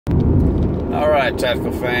Alright,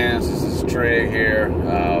 tactical fans, this is Trig here.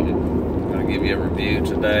 I'm going to give you a review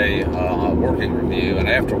today, a working review, an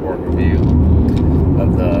after work review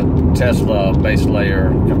of the Tesla Baselayer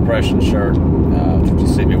compression shirt, which you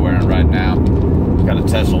see me wearing right now. It's got a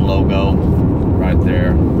Tesla logo right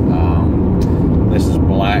there. This is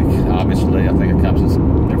black, obviously. I think it comes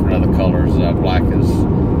in different other colors. Black is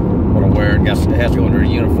what I wear. It has to go under a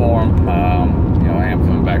uniform. I am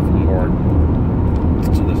coming back from work.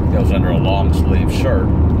 So this goes under a long sleeve shirt.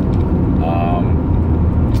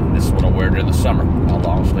 This is what I wear during the summer, a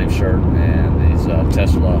long sleeve shirt, and these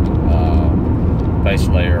Tesla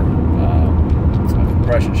Baselayer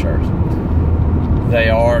compression shirts. They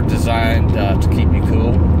are designed to keep you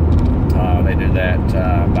cool. They do that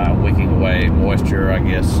by wicking away moisture, I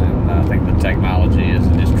guess, and I think the technology is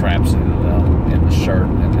it just traps it in the shirt,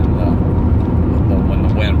 and then when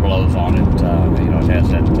the wind blows on it, it has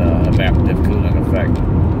that evaporative cooling effect.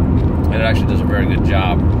 And it actually does a very good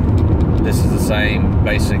job. This is the same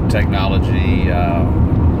basic technology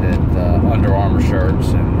that Under Armour shirts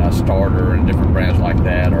and Starter and different brands like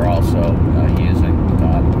that are also using.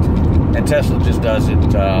 And Tesla just does it,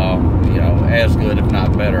 as good, if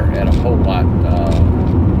not better, at a whole lot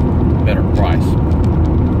better price.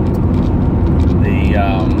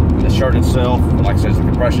 The shirt itself, like I said, is a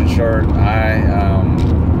compression shirt. I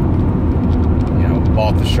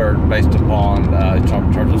bought the shirt based upon in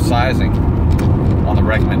terms of sizing on the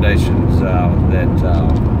recommendations that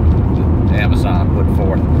Amazon put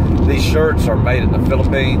forth. These shirts are made in the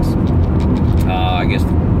Philippines. I guess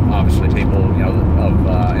obviously people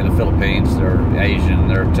in the Philippines, they're Asian.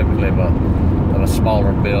 They're typically of a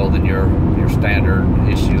smaller build than your standard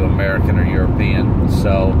issue American or European.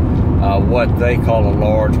 So what they call a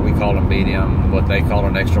large, we call a medium. What they call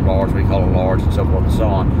an extra large, we call a large, and so forth and so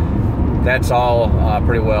on. That's all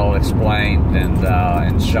pretty well explained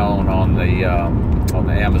and shown on the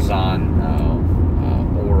Amazon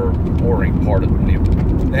ordering part of the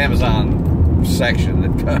Amazon section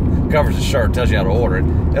that covers the shirt, tells you how to order it.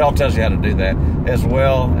 It all tells you how to do that, as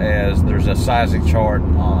well as there's a sizing chart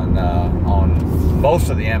on most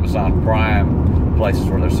of the Amazon Prime places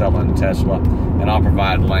where they're selling Tesla, and I'll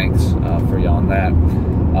provide links for you on that.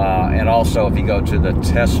 And also, if you go to the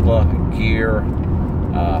Tesla Gear,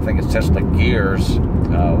 I think it's Tesla Gear's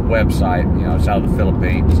website, it's out of the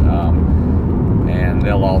Philippines, and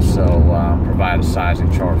they'll also provide a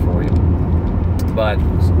sizing chart for you. But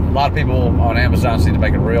a lot of people on Amazon seem to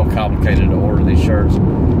make it real complicated to order these shirts.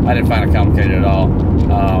 I didn't find it complicated at all.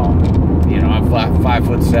 I'm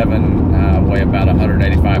 5'7", weigh about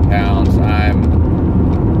 185 pounds. I'm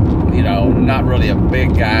not really a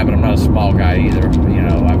big guy, but I'm not a small guy either.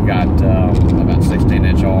 I've got about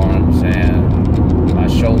 16-inch arms, and my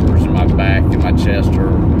shoulders and my back and my chest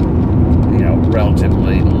are,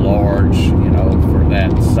 relatively large, for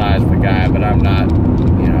that size of a guy. But I'm not,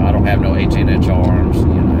 I don't have no 18-inch arms,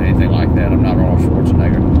 anything like that. I'm not Arnold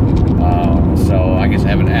Schwarzenegger. So I guess I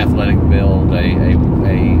have an athletic build, a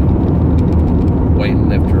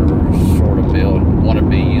weightlifter sort of build.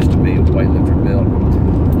 Used to be a weightlifter build.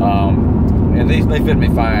 And they fit me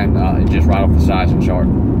fine, just right off the sizing chart.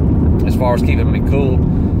 As far as keeping me cool,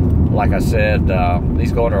 like I said,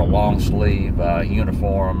 these go under a long sleeve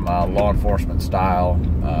uniform, law enforcement style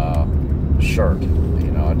shirt.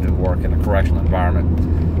 I do work in a correctional environment.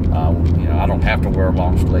 I don't have to wear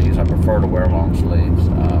long sleeves. I prefer to wear long sleeves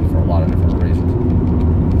for a lot of different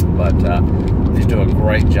reasons. But these do a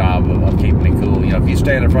great job of keeping me cool. If you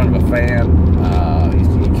stand in front of a fan,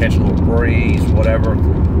 you catch a little breeze, whatever,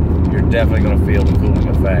 you're definitely going to feel the cooling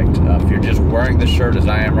effect. If you're just wearing the shirt as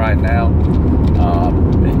I am right now,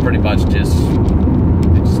 it pretty much just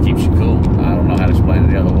keeps you cool. I don't know how to explain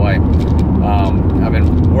it the other way. I've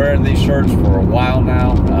been wearing these shirts for a while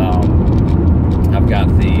now. I've got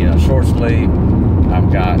the short sleeve. I've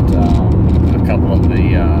got a couple of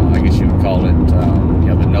the, I guess you would call it,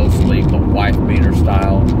 the no sleeve, the wife beater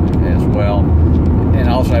style as well. And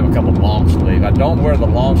I also have a couple of long sleeve. I don't wear the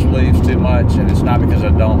long sleeves too much, and it's not because they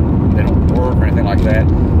don't work or anything like that.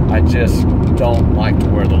 I just don't like to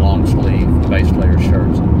wear the long sleeve Baselayer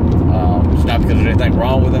shirts. It's not because there's anything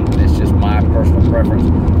wrong with them. It's just my personal preference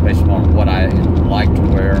based on what I like to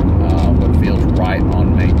wear, what feels right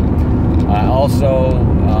on me. I also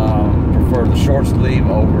prefer the short sleeve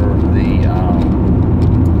over the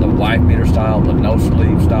wife beater style, the no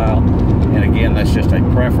sleeve style. And again, that's just a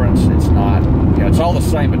preference. It's not, it's all the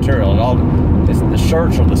same material. The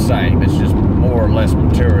shirts are the same. It's just more or less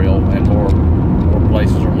material and more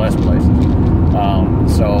places or less places.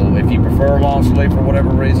 So if you prefer long sleeve for whatever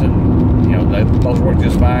reason, you know, those work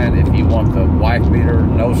just fine. If you want the wife beater,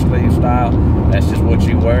 no sleeve style, that's just what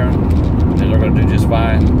you wear, then they're going to do just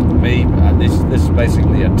fine. Me, this is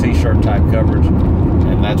basically a t-shirt type coverage,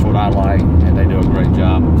 and that's what I like, and they do a great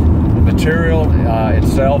job. The material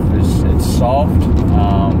itself it's soft.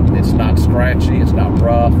 It's not scratchy. It's not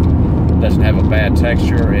rough. It doesn't have a bad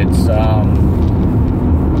texture. It's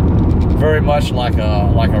very much like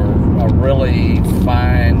a really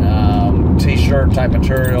fine t-shirt type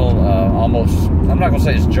material. Almost, I'm not gonna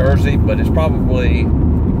say it's jersey, but it's probably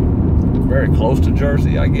very close to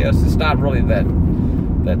jersey, I guess. It's not really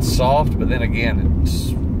that soft, but then again,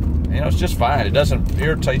 it's, you know, it's just fine. It doesn't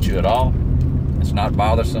irritate you at all. It's not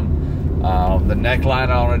bothersome. The neckline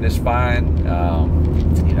on it is fine.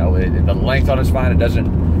 You know, the length on it's fine. It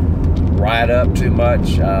doesn't ride up too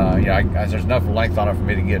much. You know, there's enough length on it for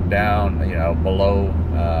me to get down, you know, below,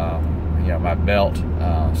 you know, my belt.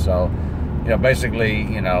 So, you know, basically,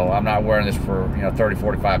 you know, I'm not wearing this for, you know, 30,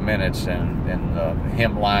 45 minutes and the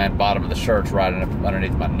hemline bottom of the shirt's right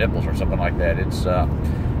underneath my nipples or something like that.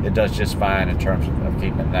 It does just fine in terms of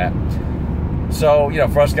keeping that. So, you know,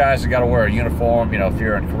 for us guys, you got to wear a uniform. You know, if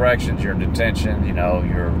you're in corrections, you're in detention, you know,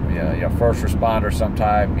 you're first responder some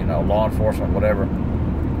type, you know, law enforcement, whatever,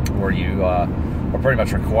 where you are pretty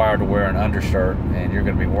much required to wear an undershirt, and you're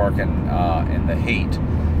going to be working in the heat.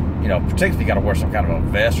 You know, particularly if you got to wear some kind of a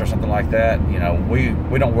vest or something like that. You know, we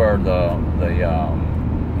don't wear the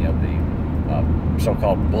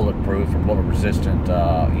so-called bulletproof or bullet resistant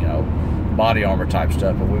you know, body armor type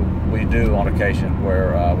stuff, but we do on occasion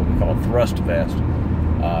wear what we call a thrust vest.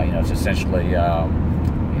 You know, it's essentially you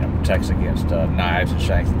know, protects against knives and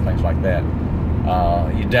shanks and things like that.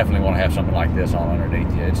 You definitely want to have something like this on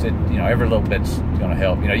underneath you. You know, every little bit's going to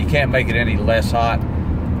help. You know, you can't make it any less hot.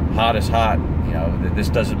 Hot is hot. You know, this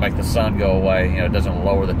doesn't make the sun go away. You know, it doesn't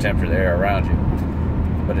lower the temperature of the air around you.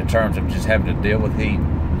 But in terms of just having to deal with heat,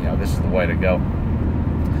 you know, this is the way to go.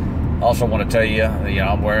 Also want to tell you, you know,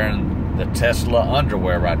 I'm wearing the Tesla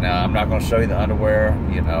underwear right now. I'm not going to show you the underwear.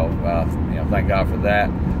 You know, thank God for that.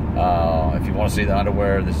 If you want to see the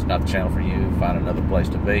underwear, this is not the channel for you. Find another place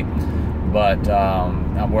to be. But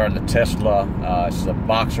I'm wearing the Tesla. It's a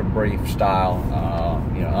boxer brief style,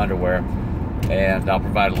 you know, underwear, and I'll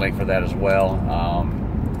provide a link for that as well.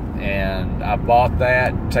 And I bought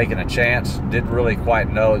that, taking a chance. Didn't really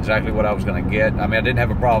quite know exactly what I was going to get. I mean, I didn't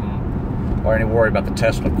have a problem or any worry about the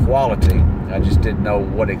Tesla quality. I just didn't know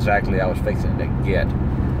what exactly I was fixing to get,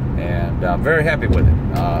 and I'm very happy with it.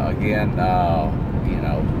 Again, you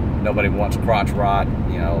know, nobody wants crotch rot.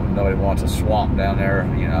 You know, nobody wants a swamp down there,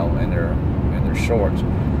 you know, in their shorts.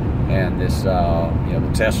 And this, you know,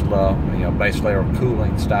 the Tesla, you know, base layer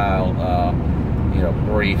cooling style, you know,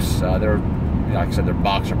 briefs. They're, you know, like I said, they're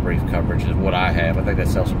boxer brief coverage is what I have. I think they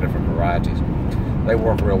sell some different varieties. They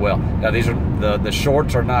work real well. Now these are the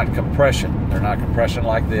shorts are not compression. They're not compression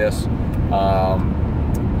like this.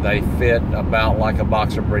 They fit about like a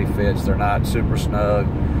boxer brief fits. They're not super snug.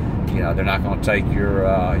 You know, they're not going to take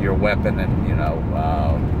your weapon and, you know,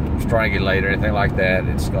 strangulate or anything like that.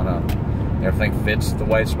 It's gonna, everything fits the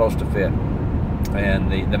way it's supposed to fit.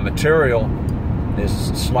 And the material is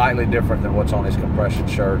slightly different than what's on these compression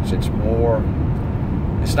shirts. It's more,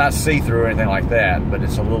 it's not see-through or anything like that, but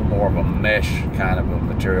it's a little more of a mesh kind of a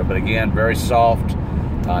material. But again, very soft,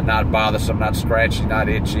 not bothersome, not scratchy, not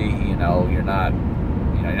itchy. You know, you're not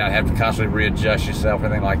having to constantly readjust yourself or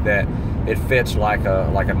anything like that. It fits like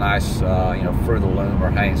a nice, you know, Fruit of the Loom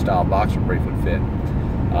or Hanes style boxer brief would fit.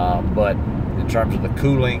 But in terms of the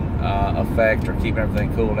cooling effect or keeping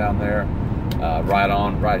everything cool down there,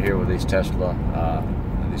 right here with these Tesla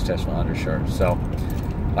undershirts. So,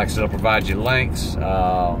 like I said, I'll provide you links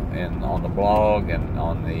and on the blog and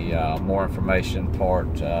on the more information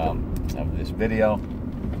part of this video.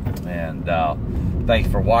 And thanks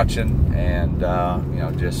for watching. And you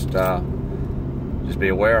know, just be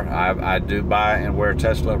aware. I do buy and wear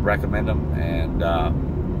Tesla. Recommend them. And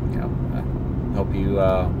you know, I hope you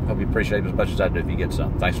appreciate it as much as I do if you get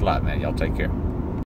some. Thanks a lot, man. Y'all take care.